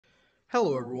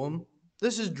Hello everyone,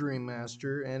 this is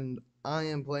Dreammaster, and I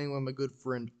am playing with my good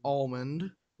friend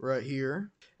Almond right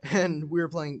here, and we're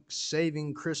playing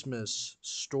Saving Christmas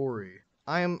Story.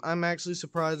 I'm actually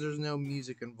surprised there's no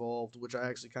music involved, which I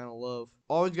actually kind of love.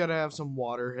 Always gotta have some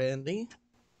water handy.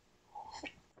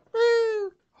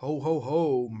 Woo! Ho ho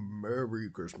ho! Merry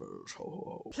Christmas! Ho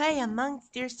ho ho! Play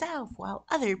amongst yourself while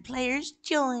other players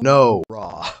join. No!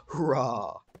 Rah!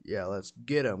 Rah! Yeah, let's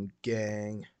get 'em,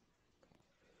 gang.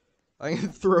 I can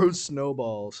throw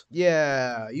snowballs.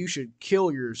 Yeah, you should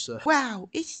kill yourself. Wow,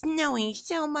 it's snowing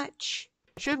so much.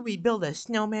 Should we build a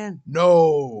snowman?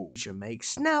 No! We should make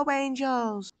snow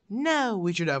angels. No,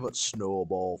 We should have a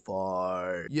snowball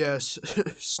fight. Yes,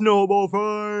 snowball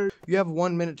fight. You have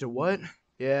 1 minute to what?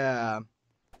 Yeah,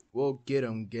 we'll get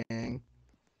 'em, gang.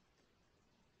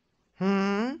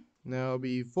 Now,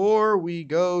 before we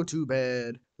go to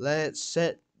bed, let's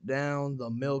set down the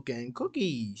milk and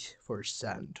cookies for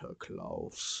Santa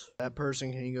Claus. That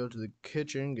person can go to the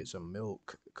kitchen, get some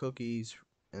milk, cookies,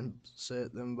 and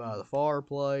set them by the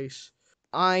fireplace.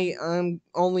 I'm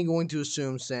only going to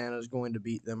assume Santa's going to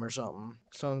beat them or something.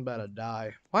 Someone's about to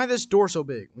die. Why is this door so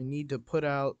big? We need to put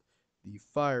out the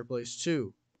fireplace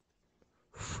too.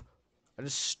 I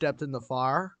just stepped in the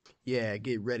fire. Yeah,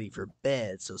 get ready for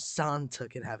bed so Santa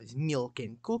can have his milk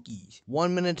and cookies.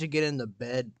 1 minute to get into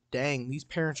bed. Dang, these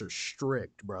parents are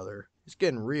strict, brother. It's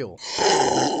getting real.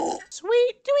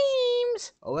 sweet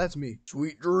dreams. Oh, that's me.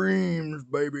 Sweet dreams,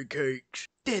 baby cakes.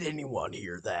 Did anyone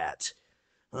hear that?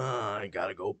 I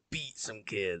gotta go beat some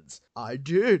kids. I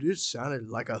did. It sounded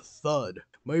like a thud.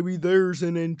 Maybe there's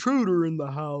an intruder in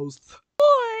the house.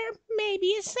 Or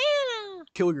maybe a Santa.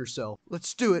 Kill yourself.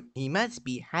 Let's do it. He must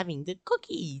be having the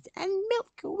cookies and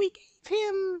milk we gave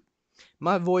him.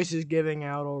 My voice is giving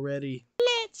out already.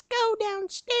 Let's go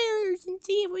downstairs and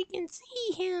see if we can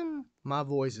see him. My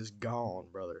voice is gone,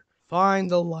 brother.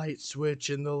 Find the light switch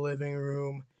in the living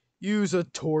room. Use a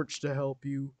torch to help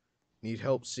you. Need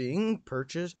help seeing?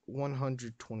 Purchase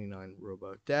 129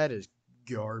 Robux. That is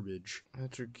garbage.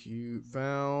 Electrocute.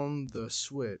 Found the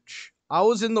switch. I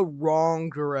was in the wrong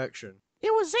direction.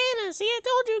 It was Santa. See, I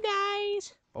told you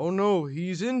guys. Oh no,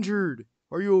 he's injured.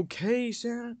 Are you okay,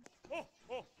 Santa?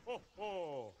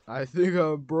 I think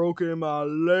I've broken my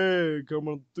leg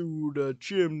coming through the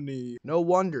chimney. No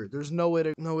wonder. There's no way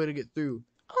to get through.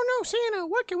 Oh no, Santa,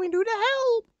 what can we do to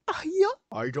help? Yeah.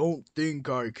 I don't think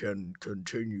I can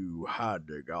continue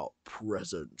handing out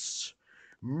presents.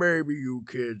 Maybe you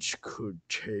kids could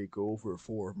take over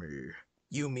for me.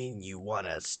 You mean you want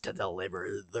us to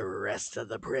deliver the rest of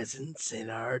the presents in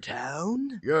our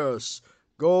town? Yes,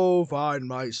 go find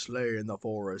my sleigh in the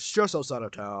forest just outside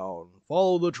of town.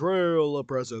 Follow the trail of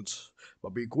presents.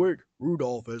 But be quick,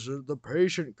 Rudolph isn't the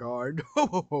patient kind. Ho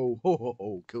ho ho ho ho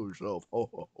ho, kill yourself. Ho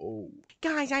ho ho.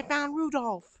 Guys, I found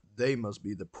Rudolph. They must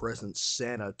be the presents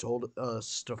Santa told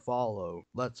us to follow.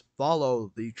 Let's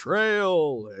follow the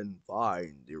trail and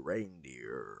find the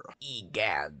reindeer.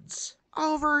 Egads.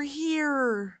 Over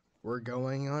here. We're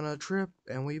going on a trip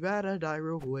and we better die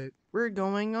real quick. We're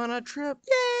going on a trip.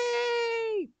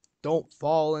 Yay! Don't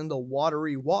fall in the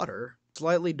watery water.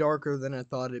 Slightly darker than I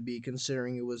thought it'd be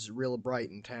considering it was real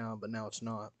bright in town, but now it's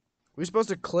not. We supposed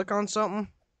to click on something?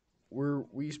 Were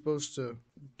we supposed to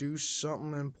do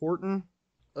something important?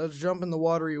 Let's jump in the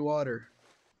watery water.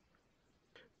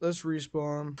 Let's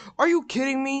respawn. Are you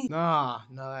kidding me? Nah,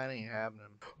 no, that ain't happening.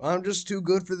 I'm just too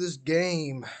good for this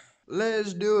game.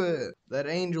 Let's do it. That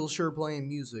angel's sure playing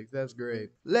music. That's great.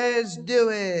 Let's do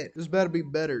it. This better be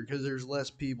better because there's less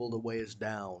people to weigh us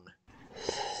down.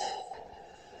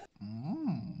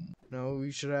 No,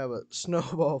 we should have a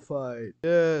snowball fight.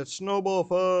 Yeah, snowball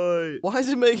fight. Why is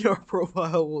it making our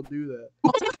profile will do that?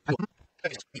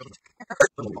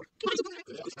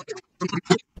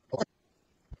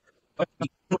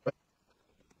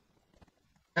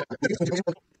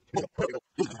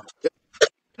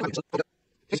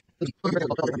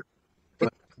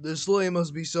 The sleigh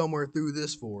must be somewhere through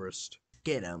this forest.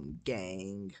 Get 'em,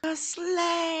 gang. A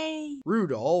sleigh.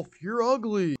 Rudolph, you're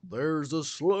ugly. There's the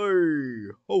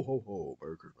sleigh. Ho ho ho,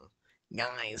 Merry Christmas.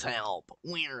 Guys, help.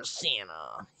 Where's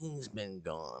Santa? He's been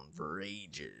gone for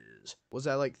ages. Was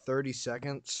that like 30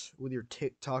 seconds with your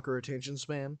TikToker attention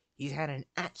span? He's had an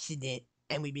accident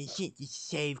and we've been sent to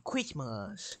save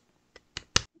Christmas.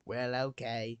 Well,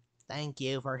 okay. Thank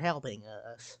you for helping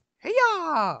us.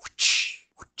 Hey-ya!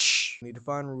 Need to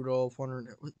find Rudolph.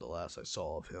 The last I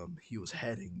saw of him, he was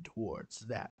heading towards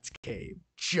that cave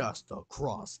just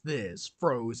across this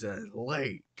frozen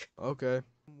lake. Okay.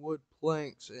 wood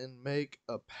planks and make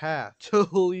a path to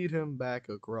lead him back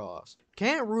across.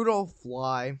 Can't Rudolph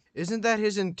fly? Isn't that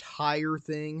his entire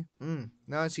thing?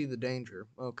 Now I see the danger.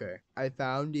 Okay. I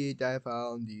found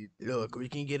it. Look, we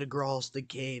can get across the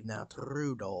cave now to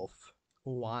Rudolph.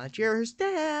 Watch your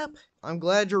step. I'm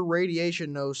glad your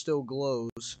radiation nose still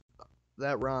glows.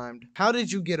 That rhymed. How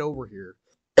did you get over here?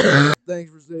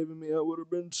 Thanks for saving me. I would have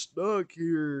been stuck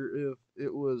here if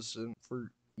it wasn't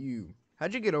for you.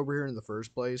 How'd you get over here in the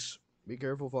first place? Be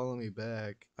careful following me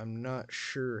back. I'm not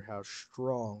sure how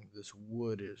strong this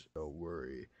wood is. Don't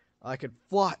worry. I could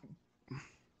fly.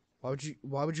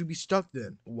 Why would you be stuck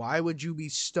then? Why would you be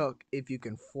stuck if you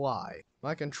can fly?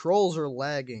 My controls are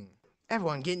lagging.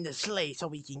 Everyone get in the sleigh so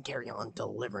we can carry on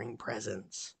delivering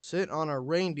presents. Sit on a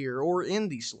reindeer or in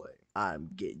the sleigh. I'm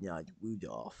getting on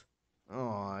Rudolph. Oh,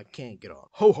 I can't get on.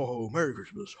 Ho ho ho, Merry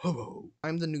Christmas, ho ho.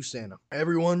 I'm the new Santa.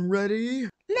 Everyone ready?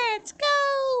 Let's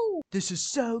go! This is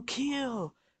so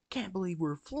cool. Can't believe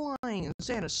we're flying in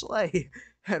Santa's sleigh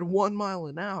at 1 mile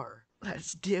an hour.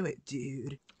 Let's do it,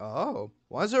 dude. Oh,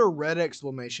 why is there a red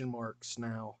exclamation marks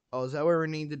now? Oh, is that where we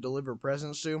need to deliver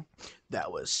presents to?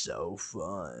 That was so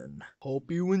fun. Hope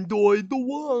you enjoyed the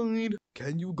ride.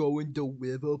 Can you go and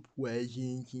deliver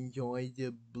presents inside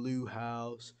the blue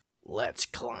house? Let's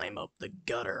climb up the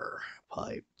gutter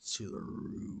pipe to the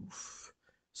roof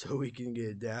so we can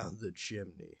get down the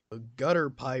chimney. A gutter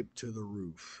pipe to the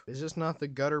roof. Is this not the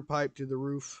gutter pipe to the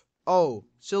roof? Oh,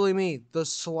 silly me. The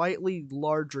slightly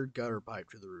larger gutter pipe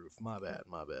to the roof. My bad.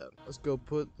 Let's go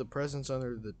put the presents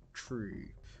under the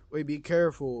tree. Wait, be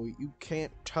careful. You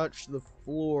can't touch the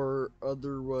floor,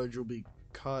 otherwise you'll be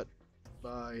caught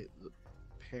by the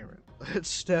parent. Let's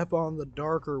step on the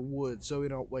darker wood so we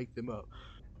don't wake them up.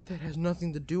 That has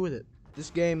nothing to do with it. This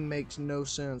game makes no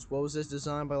sense. What was this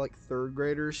designed by like 3rd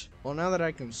graders? Well, now that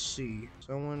I can see,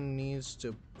 someone needs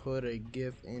to put a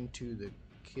gift into the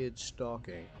kid's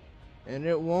stocking. And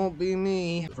it won't be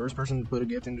me. The first person to put a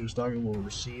gift into a stocking will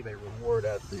receive a reward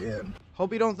at the end.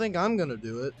 Hope you don't think I'm gonna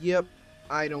do it. Yep,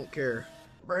 I don't care.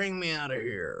 Bring me out of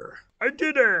here. I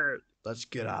did it! Let's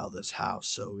get out of this house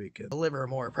so we can deliver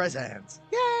more presents.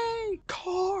 Yay!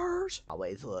 Cars!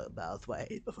 Always look both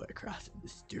ways before crossing the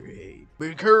street.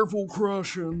 Be careful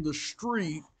crossing the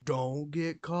street. Don't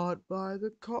get caught by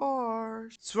the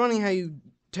cars. It's funny how you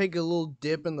take a little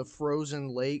dip in the frozen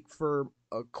lake for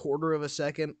a quarter of a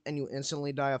second and you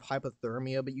instantly die of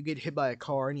hypothermia, but you get hit by a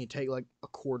car and you take like a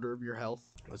quarter of your health.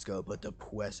 Let's go put the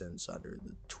presents under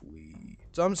the tree.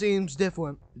 Some seems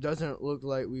different. It doesn't look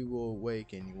like we will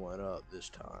wake anyone up this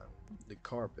time. The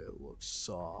carpet looks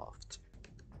soft.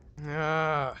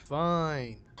 Ah,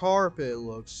 fine. Carpet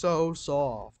looks so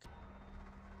soft.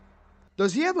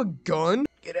 Does he have a gun?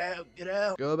 Get out, get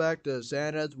out. Go back to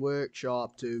Santa's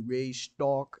workshop to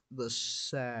restock the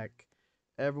sack.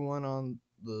 Everyone on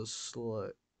the sleigh.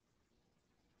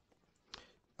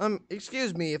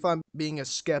 Excuse me if I'm being a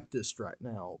skeptist right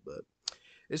now, but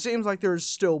it seems like there's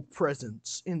still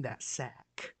presents in that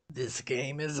sack. This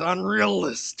game is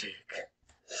unrealistic.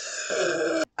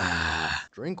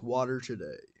 Drink water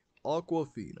today.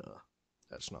 Aquafina.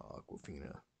 That's not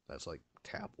Aquafina. That's like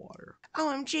tap water.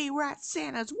 OMG, we're at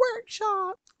Santa's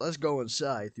workshop. Let's go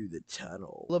inside through the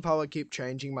tunnel. Love how I keep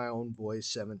changing my own voice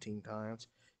 17 times.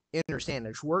 Enter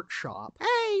Santa's workshop.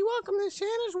 Hey, welcome to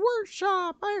Santa's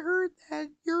workshop. I heard that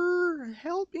you're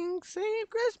helping save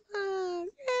Christmas.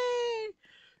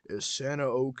 Yay! Is Santa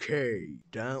okay?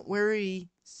 Don't worry.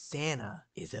 Santa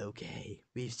is okay.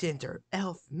 We've sent our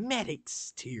elf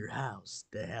medics to your house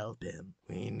to help him.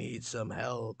 We need some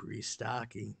help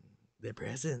restocking the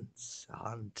presents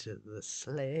onto the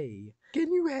sleigh.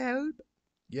 Can you help?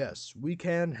 Yes, we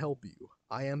can help you.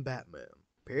 I am Batman.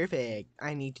 Perfect.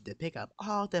 I need you to pick up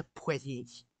all the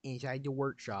presents inside the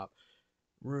workshop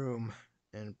room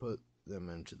and put them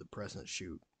into the present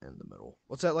chute in the middle.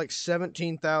 What's that, like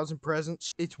 17,000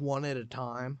 presents? It's one at a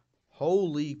time.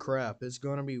 Holy crap, it's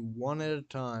gonna be one at a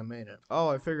time, ain't it? Oh,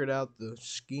 I figured out the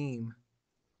scheme.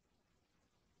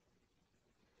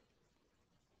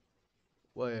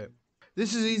 Wait.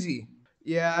 This is easy.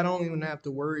 Yeah, I don't even have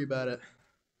to worry about it.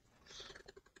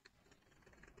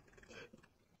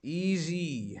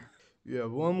 Easy. You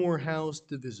have one more house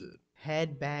to visit.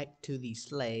 Head back to the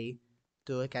sleigh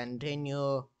to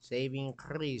continue saving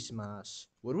Christmas.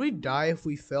 Would we die if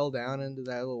we fell down into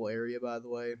that little area, by the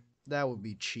way? That would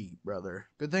be cheap, brother.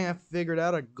 Good thing I figured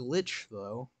out a glitch,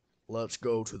 though. Let's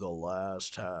go to the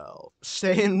last house.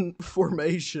 Stay in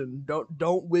formation.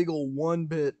 Don't wiggle one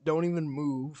bit. Don't even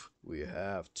move. We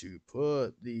have to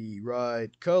put the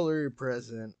right color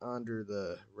present under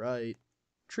the right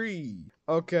tree.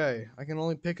 Okay, I can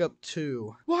only pick up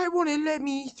 2. Why won't it let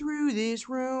me through this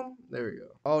room? There we go.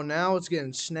 Oh, now it's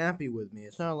getting snappy with me.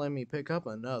 It's not letting me pick up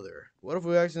another. What if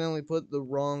we accidentally put the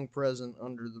wrong present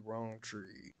under the wrong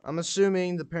tree? I'm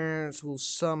assuming the parents will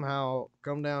somehow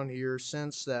come down here,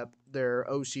 sense that their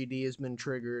OCD has been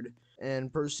triggered,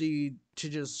 and proceed to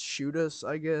just shoot us,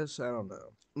 I guess? I don't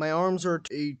know. My arms are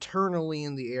eternally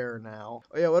in the air now.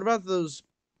 Oh yeah, what about those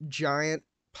giant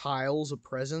piles of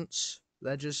presents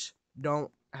that just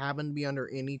don't happen to be under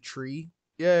any tree?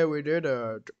 Yeah, we did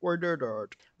it. We did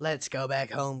it. Let's go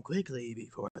back home quickly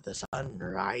before the sun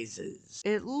rises.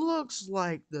 It looks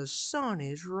like the sun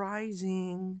is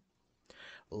rising.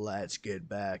 Let's get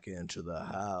back into the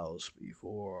house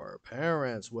before our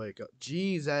parents wake up.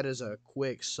 Geez, that is a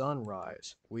quick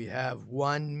sunrise. We have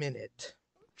 1 minute.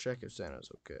 Check if Santa's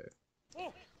okay.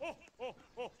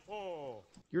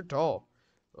 You're tall.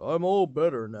 I'm all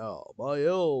better now. My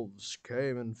elves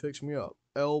came and fixed me up.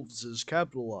 Elves is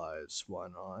capitalized. Why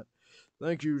not?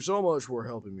 Thank you so much for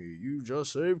helping me. You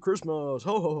just saved Christmas.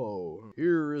 Ho ho ho.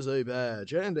 Here is a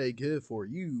badge and a gift for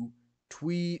you.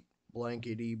 Tweet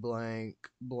blankety blank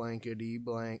blankety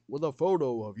blank with a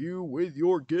photo of you with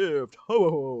your gift. Ho ho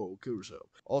ho. Kill yourself.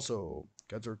 Also,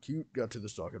 cats are cute. Got to the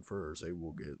stocking first. They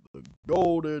will get the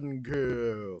golden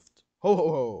gift. Ho ho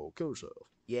ho. Kill yourself.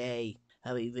 Yay.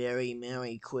 Have a very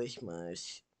Merry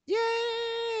Christmas. Yay!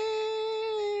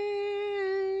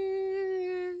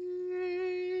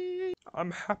 I'm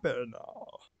happy now.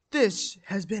 This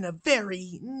has been a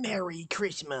very Merry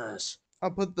Christmas.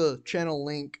 I'll put the channel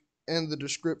link in the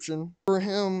description. For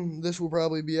him, this will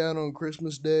probably be out on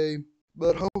Christmas Day.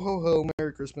 But ho ho ho,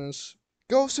 Merry Christmas.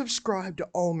 Go subscribe to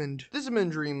Almond. This has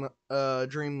been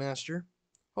Dreammaster.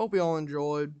 Hope y'all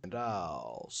enjoyed, and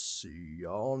I'll see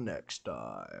y'all next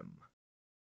time.